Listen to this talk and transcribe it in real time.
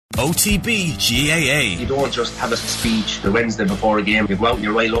OTB GAA. You don't just have a speech the Wednesday before a game. You go out and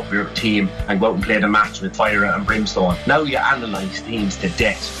you rile up your team and go out and play the match with fire and brimstone. Now you analyse teams to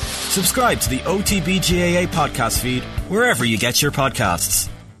death. Subscribe to the OTB GAA podcast feed wherever you get your podcasts.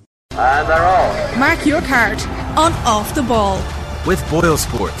 And they're off. Mark your card on Off the Ball. With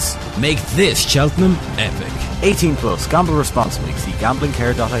Boylesports. Make this Cheltenham epic. 18 plus. Gamble responsibly. See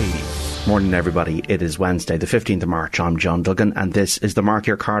GamblingCare.ie. Morning everybody, it is Wednesday the 15th of March. I'm John Duggan and this is the Mark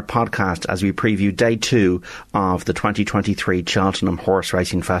Your Card podcast as we preview day 2 of the 2023 Cheltenham Horse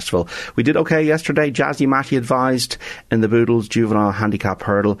Racing Festival. We did okay yesterday. Jazzy Matty advised in the Boodles Juvenile Handicap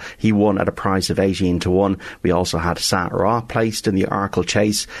Hurdle. He won at a price of 18-1. We also had Saint Ra placed in the Arkle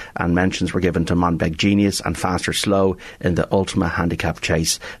Chase and mentions were given to Monbeg Genius and Faster Slow in the Ultima Handicap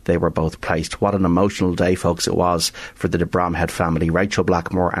Chase. They were both placed. What an emotional day, folks, it was for the de Bramhead family. Rachel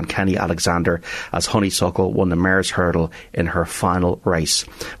Blackmore and Kenny Alexander as Honeysuckle won the Mare's Hurdle in her final race.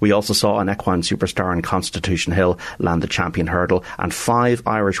 We also saw an equine superstar in Constitution Hill land the Champion Hurdle and 5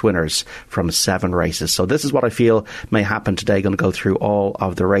 Irish winners from 7 races. So this is what I feel may happen today. Going to go through all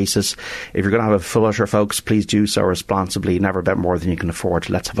of the races. If you're going to have a flutter, folks, please do so responsibly. Never bet more than you can afford.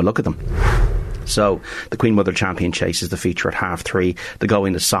 Let's have a look at them. So the Queen Mother Champion Chase is the feature at 3:30. The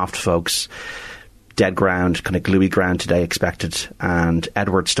going is soft, folks. Dead ground, kind of gluey ground today expected, and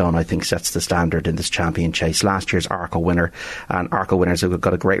Edwardstone I think sets the standard in this Champion Chase. Last year's Arkle winner, and Arkle winners have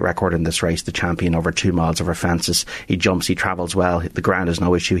got a great record in this race. The Champion over 2 miles over fences. He jumps, he travels well, the ground is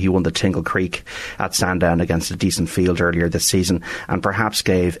no issue. He won the Tingle Creek at Sandown against a decent field earlier this season and perhaps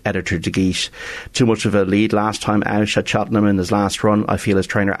gave Editor De Geet too much of a lead last time out at Cheltenham in his last run. I feel his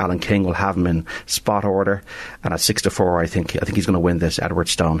trainer Alan King will have him in spot order, and at 6-4 I think he's going to win this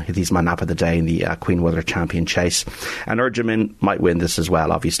Edwardstone. He's my nap of the day in the Queen Mother Champion Chase, and Urjamin might win this as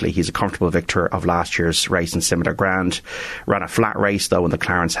well. Obviously he's a comfortable victor of last year's race in similar ground. Ran a flat race though in the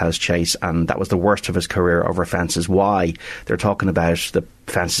Clarence House Chase, and that was the worst of his career over fences. Why? They're talking about the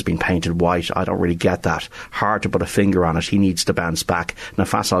fence has been painted white. I don't really get that. Hard to put a finger on it. He needs to bounce back. Now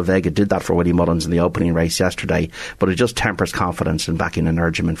Facile Vega did that for Willie Mullins in the opening race yesterday, but it just tempers confidence in backing an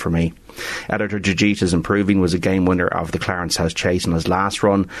Urjamin for me. Editor De Geet is improving, was a game winner of the Clarence House Chase in his last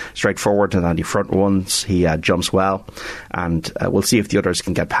run. Straightforward and the front ones. He jumps well, and we'll see if the others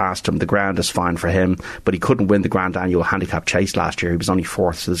can get past him. The ground is fine for him, but he couldn't win the Grand Annual Handicap Chase last year. He was only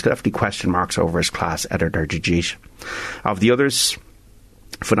 4th, so there's definitely question marks over his class, Editor De Geet. Of the others,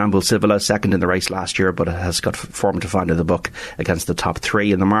 Funambule Civila, second in the race last year, but it has got form to find in the book against the top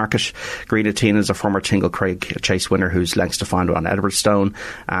 3 in the market. Greenatina is a former Tingle Creek Chase winner who's lengths to find on Edwardstone,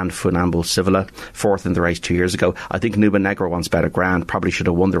 and Funambule Civila, 4th in the race 2 years ago. I think Nuba Negro wants better ground, probably should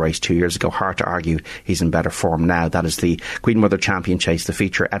have won the race 2 years ago. Hard to argue he's in better form now. That is the Queen Mother Champion Chase, the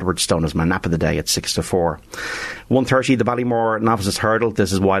feature. Edwardstone is my nap of the day at 6-4. 1:30, the Ballymore Novices Hurdle.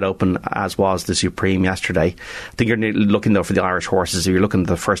 This is wide open, as was the Supreme yesterday. I think you're looking though for the Irish horses. If you're looking at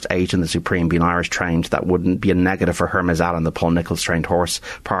the first 8 in the Supreme being Irish trained, that wouldn't be a negative for Hermes Allen, the Paul Nichols trained horse,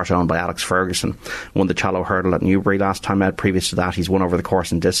 part owned by Alex Ferguson. Won the Challow Hurdle at Newbury last time out. Previous to that, he's won over the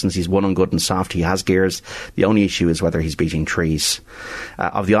course and distance. He's won on good and soft. He has gears. The only issue is whether he's beating trees.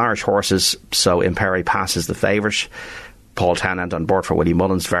 Of the Irish horses, so Imperi Pass is the favourite. Paul Tennant on board for Willie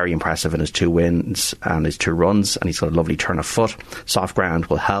Mullins, very impressive in his 2 wins and his 2 runs, and he's got a lovely turn of foot. Soft ground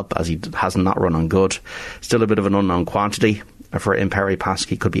will help as he has not run on good. Still a bit of an unknown quantity for Imperi Pass.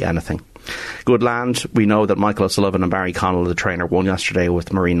 He could be anything. Good land, we know that Michael O'Sullivan and Barry Connell, the trainer, won yesterday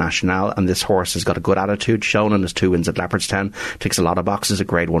with Marine Nationale, and this horse has got a good attitude, shown in his 2 wins at Leopardstown, ticks a lot of boxes, a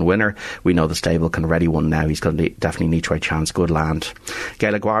grade 1 winner. We know the stable can ready one now. He's got a definitely an each-way chance. Good land.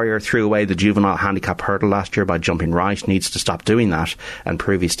 Gaelic Warrior threw away the Juvenile Handicap Hurdle last year by jumping right, needs to stop doing that, and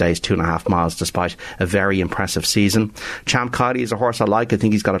previous days 2.5 miles despite a very impressive season. Champ Kylie is a horse I like. I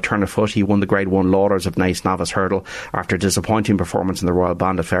think he's got a turn of foot. He won the grade 1 Lauders of Nace Novice Hurdle after a disappointing performance in the Royal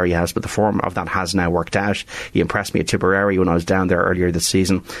Band at Ferryhouse, but the form of that has now worked out. He impressed me at Tipperary when I was down there earlier this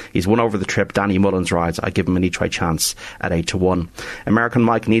season. He's won over the trip. Danny Mullins rides. I give him an each way chance at 8-1. American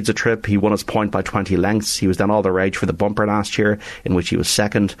Mike needs a trip. He won his point by 20 lengths. He was then all the rage for the bumper last year, in which he was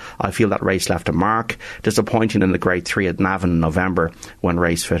second. I feel that race left a mark. Disappointing in the grade 3 at Navan in November when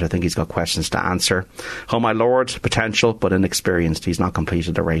race fit. I think he's got questions to answer. Oh My Lord, potential but inexperienced. He's not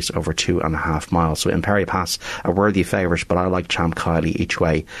completed a race over 2.5 miles. So Imperi Pass, a worthy favourite, but I like Champ Kylie each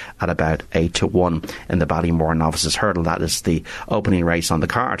way at about 8-1 in the Ballymore Novices Hurdle. That is the opening race on the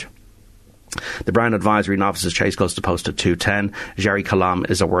card. The Brown Advisory Novices Chase goes to post at 2:10. Jerry Kalam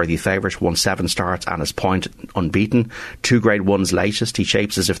is a worthy favourite, won 7 starts and his point unbeaten. 2 grade 1s latest. He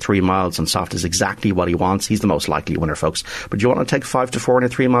shapes as if 3 miles and soft is exactly what he wants. He's the most likely winner, folks. But do you want to take 5-4 in a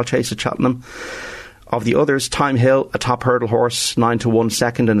 3 mile chase at Cheltenham? Of the others, Time Hill, a top hurdle horse, 9-1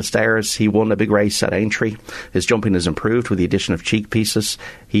 second in the stairs. He won a big race at Aintree. His jumping has improved with the addition of cheek pieces.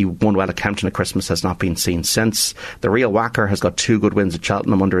 He won well at Kempton at Christmas, has not been seen since. The Real Whacker has got 2 good wins at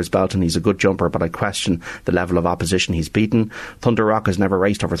Cheltenham under his belt, and he's a good jumper, but I question the level of opposition he's beaten. Thunder Rock has never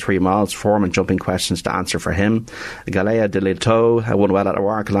raced over 3 miles. Form and jumping questions to answer for him. Galea de Lito won well at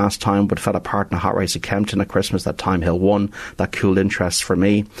Awark last time, but fell apart in a hot race at Kempton at Christmas that Time Hill won. That cooled interest for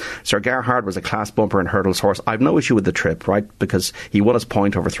me. Sir Gerhard was a class bumper and hurdles horse. I've no issue with the trip, right, because he won his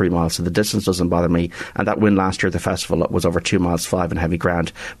point over 3 miles, so the distance doesn't bother me, and that win last year at the festival was over 2 miles 5 in heavy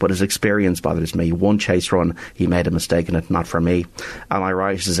ground, but his experience bothers me. One chase run, he made a mistake in it, not for me. Am I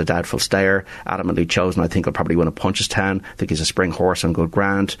right? Is a doubtful stayer, adamantly chosen. I think he'll probably win at Punchestown. I think he's a spring horse on good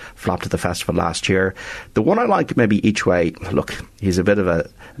ground, flopped at the festival last year. The one I like maybe each way, look, he's a bit of a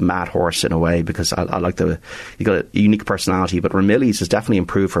mad horse in a way, because I like he got a unique personality, but Ramillies has definitely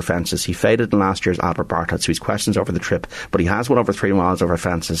improved for fences. He faded in last year's Albert Bartlett, so he's questions over the trip, but he has won over 3 miles over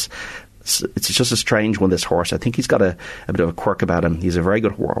fences. It's just a strange one, this horse. I think he's got a bit of a quirk about him. He's a very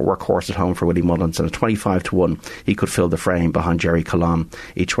good workhorse at home for Willie Mullins, and at 25-1 he could fill the frame behind Jerry Colomb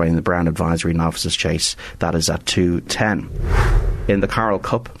each way in the Brown Advisory Novices Chase. That is at 2:10. In the Carroll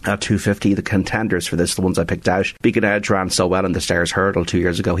Cup at 250, the contenders for this, the ones I picked out. Beacon Edge ran so well in the Stairs Hurdle 2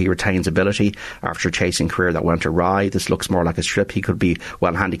 years ago. He retains ability after a chasing career that went awry. This looks more like a strip. He could be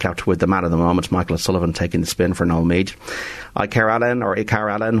well handicapped with the man of the moment, Michael O'Sullivan, taking the spin for Noel Meade. Icar Allen, or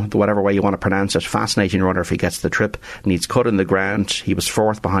Icar Allen, whatever way you want to pronounce it, fascinating runner if he gets the trip. Needs cut in the ground. He was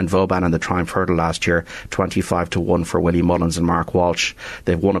 4th behind Vauban in the Triumph Hurdle last year, 25-1 for Willie Mullins and Mark Walsh.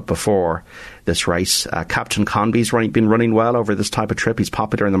 They've won it before this race. Captain Conby's been running well over this type of trip. He's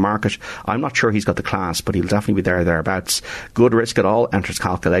popular in the market. I'm not sure he's got the class, but he'll definitely be thereabouts. Good risk at all, enters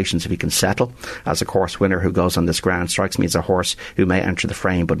calculations if he can settle. As a course winner who goes on this ground, strikes me as a horse who may enter the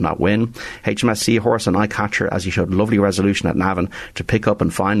frame but not win. HMSC horse, an eye catcher, as he showed lovely resolution at Navan to pick up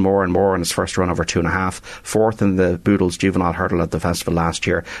and find more and more in his first run over 2.5. 4th in the Boodles Juvenile Hurdle at the festival last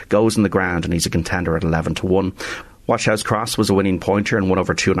year. Goes in the ground and he's a contender at 11-1. Watchhouse Cross was a winning pointer and won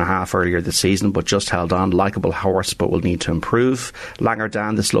over 2.5 earlier this season, but just held on. Likeable horse, but will need to improve.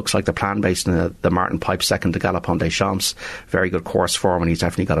 Langerdan, this looks like the plan based on the Martin Pipe second to Galopin des Champs. Very good course form, and he's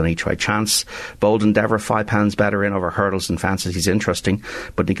definitely got an each way chance. Bold Endeavour, £5 better in over hurdles and fences. He's interesting,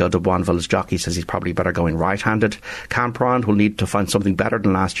 but Nico de Boinville's jockey says he's probably better going right-handed. Campron will need to find something better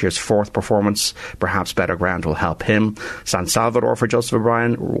than last year's 4th performance. Perhaps better ground will help him. San Salvador for Joseph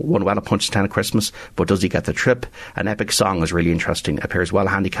O'Brien, won well at Punchestown at Christmas, but does he get the trip? An Epic Song is really interesting. Appears well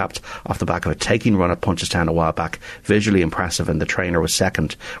handicapped off the back of a taking run at Punchestown a while back. Visually impressive, and the trainer was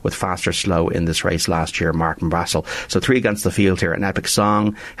second with Faster Slow in this race last year, Martin Brassel. So 3 against the field here. An Epic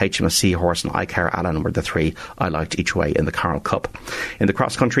Song, HMSC horse and Icar Allen were the 3 I liked each way in the Carroll Cup. In the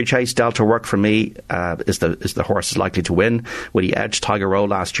cross-country chase, Delta Work for me is the horse is likely to win. When he edged Tiger Row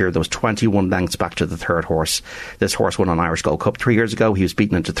last year, there was 21 lengths back to the 3rd horse. This horse won on Irish Gold Cup 3 years ago. He was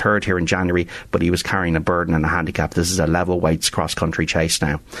beaten into 3rd here in January, but he was carrying a burden and a handicap. This is a level weights cross-country chase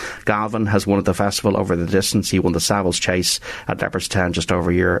now. Galvin has won at the festival over the distance. He won the Savills Chase at Leopardstown just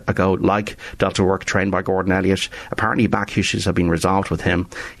over a year ago. Like Delta Work, trained by Gordon Elliott. Apparently back issues have been resolved with him.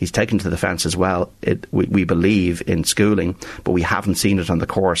 He's taken to the fence as well, we believe, in schooling, but we haven't seen it on the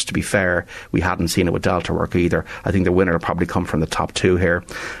course. To be fair, we hadn't seen it with Delta Work either. I think the winner will probably come from the top 2 here.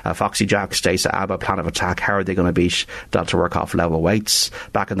 Foxy Jack, Stacey Abba, Plan of Attack. How are they going to beat Delta Work off level weights?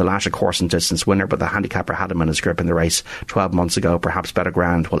 Back in the latter course and distance winner, but the handicapper had him in his grip in the race 12 months ago. Perhaps better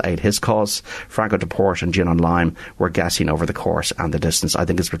ground will aid his cause. Franco Deport and Gin on Lime were guessing over the course and the distance. I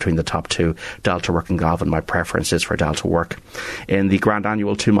think it's between the top 2, Delta Work and Galvin. My preference is for Delta Work. In the Grand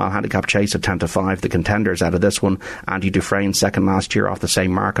Annual 2-mile handicap chase at 10-5, the contenders out of this one, Andy Dufresne, second last year off the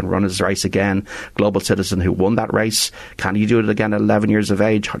same mark and run his race again. Global Citizen, who won that race, can he do it again at 11 years of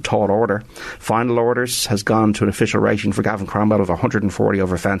age? Tall order. Final orders has gone to an official rating for Gavin Cromwell of 140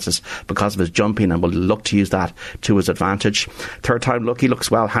 over fences because of his jumping, and will look to use that to his advantage. 3rd time lucky,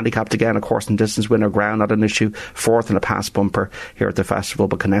 looks well handicapped again, a course and distance winner, ground not an issue. 4th in a pass bumper here at the festival,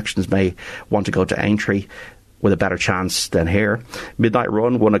 but connections may want to go to Aintree with a better chance than here. Midnight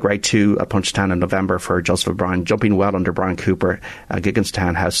Run won a Grade 2 at Punchestown in November for Joseph O'Brien, jumping well under Brian Cooper.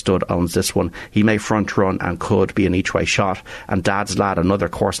 Gigginstown House Stud owns this one. He may front run and could be an each way shot. And Dad's Lad, another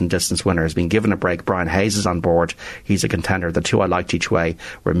course and distance winner, has been given a break. Brian Hayes is on board. He's a contender. The 2 I liked each way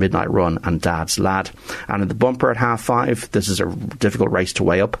were Midnight Run and Dad's Lad. And in the bumper at 5:30, this is a difficult race to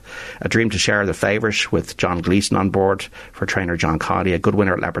weigh up. A Dream to Share, the favourite, with John Gleeson on board for trainer John Coddy, a good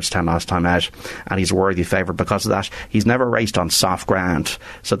winner at Leopardstown last time out, and he's a worthy favourite because of that. He's never raced on soft ground,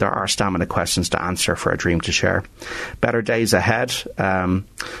 so there are stamina questions to answer for A Dream to Share. Better Days Ahead won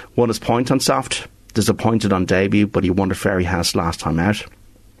his point on soft. disappointed on debut, but he won at Fairyhouse last time out.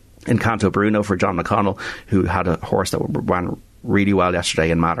 Incanto Bruno for John McConnell, who had a horse that ran really well yesterday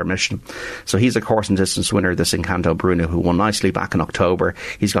in Matter Mission. So he's a course and distance winner, this Incanto Bruno, who won nicely back in October.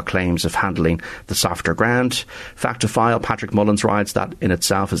 He's got claims of handling the softer ground. Fact to file, Patrick Mullins rides. That in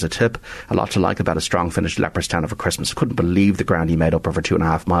itself is a tip. A lot to like about a strong finish at Leopardstown over Christmas. I couldn't believe the ground he made up over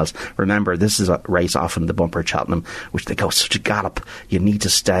 2.5 miles. Remember, this is a race often the bumper at Cheltenham, which they go such a gallop. You need to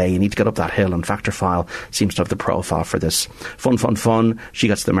stay. You need to get up that hill, and Fact to file seems to have the profile for this. Fun. She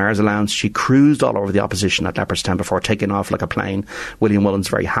gets the mare's allowance. She cruised all over the opposition at Leopardstown before taking off like a plane. William Mullins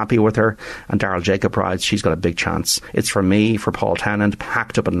very happy with her, and Daryl Jacob rides. She's got a big chance. It's for me, for Paul Tennant,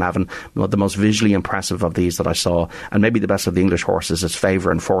 packed up in Navan. The most visually impressive of these that I saw, and maybe the best of the English horses, is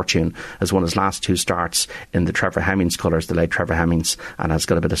Favour and Fortune, has won his last 2 starts in the Trevor Hemmings colours, the late Trevor Hemmings, and has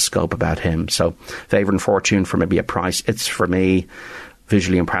got a bit of scope about him. So Favour and Fortune for maybe a price. It's for me.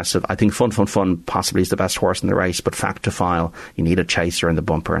 Visually impressive. I think Fun possibly is the best horse in the race, but Fact to file, you need a chaser in the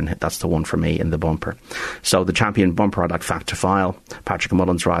bumper, and that's the one for me in the bumper. So the champion bumper, I'd like Fact to file. Patrick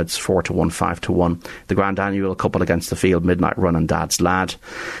Mullins rides 4-1, 5-1. The Grand Annual, couple against the field, Midnight Run and Dad's Lad.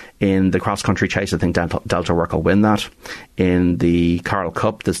 In the cross-country chase, I think Delta Work will win that. In the Carl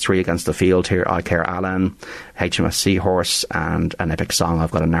Cup, there's 3 against the field here. I Care Alan, HMSC Horse, and an Epic Song.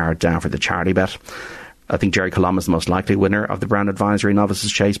 I've got to narrow it down for the charity bet. I think Jerry Colum is the most likely winner of the Brown Advisory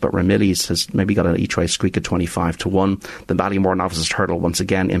Novices Chase, but Ramillies has maybe got an each-way squeak at 25-1. The Ballymore Novices Hurdle, once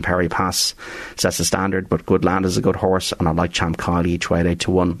again, Imperi Pass sets the standard, but Good Land is a good horse, and I like Champ Kyle each way at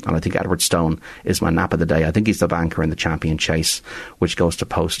 8-1, and I think Edward Stone is my nap of the day. I think he's the banker in the Champion Chase, which goes to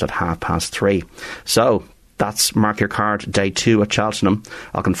post at 3:30. So that's Mark Your Card, day 2 at Cheltenham.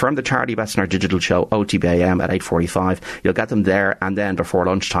 I'll confirm the charity bets in our digital show, OTBAM, at 8:45. You'll get them there and then before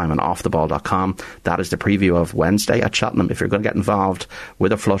lunchtime on offtheball.com. That is the preview of Wednesday at Cheltenham. If you're going to get involved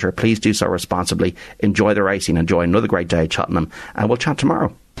with a flutter, please do so responsibly. Enjoy the racing, enjoy another great day at Cheltenham, and we'll chat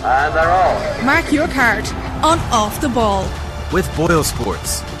tomorrow. And they're all. Mark your card on Off the Ball. With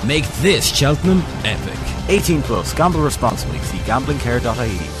Boylesports. Make this Cheltenham epic. 18+, gamble responsibly. See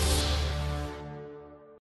GamblingCare.ie.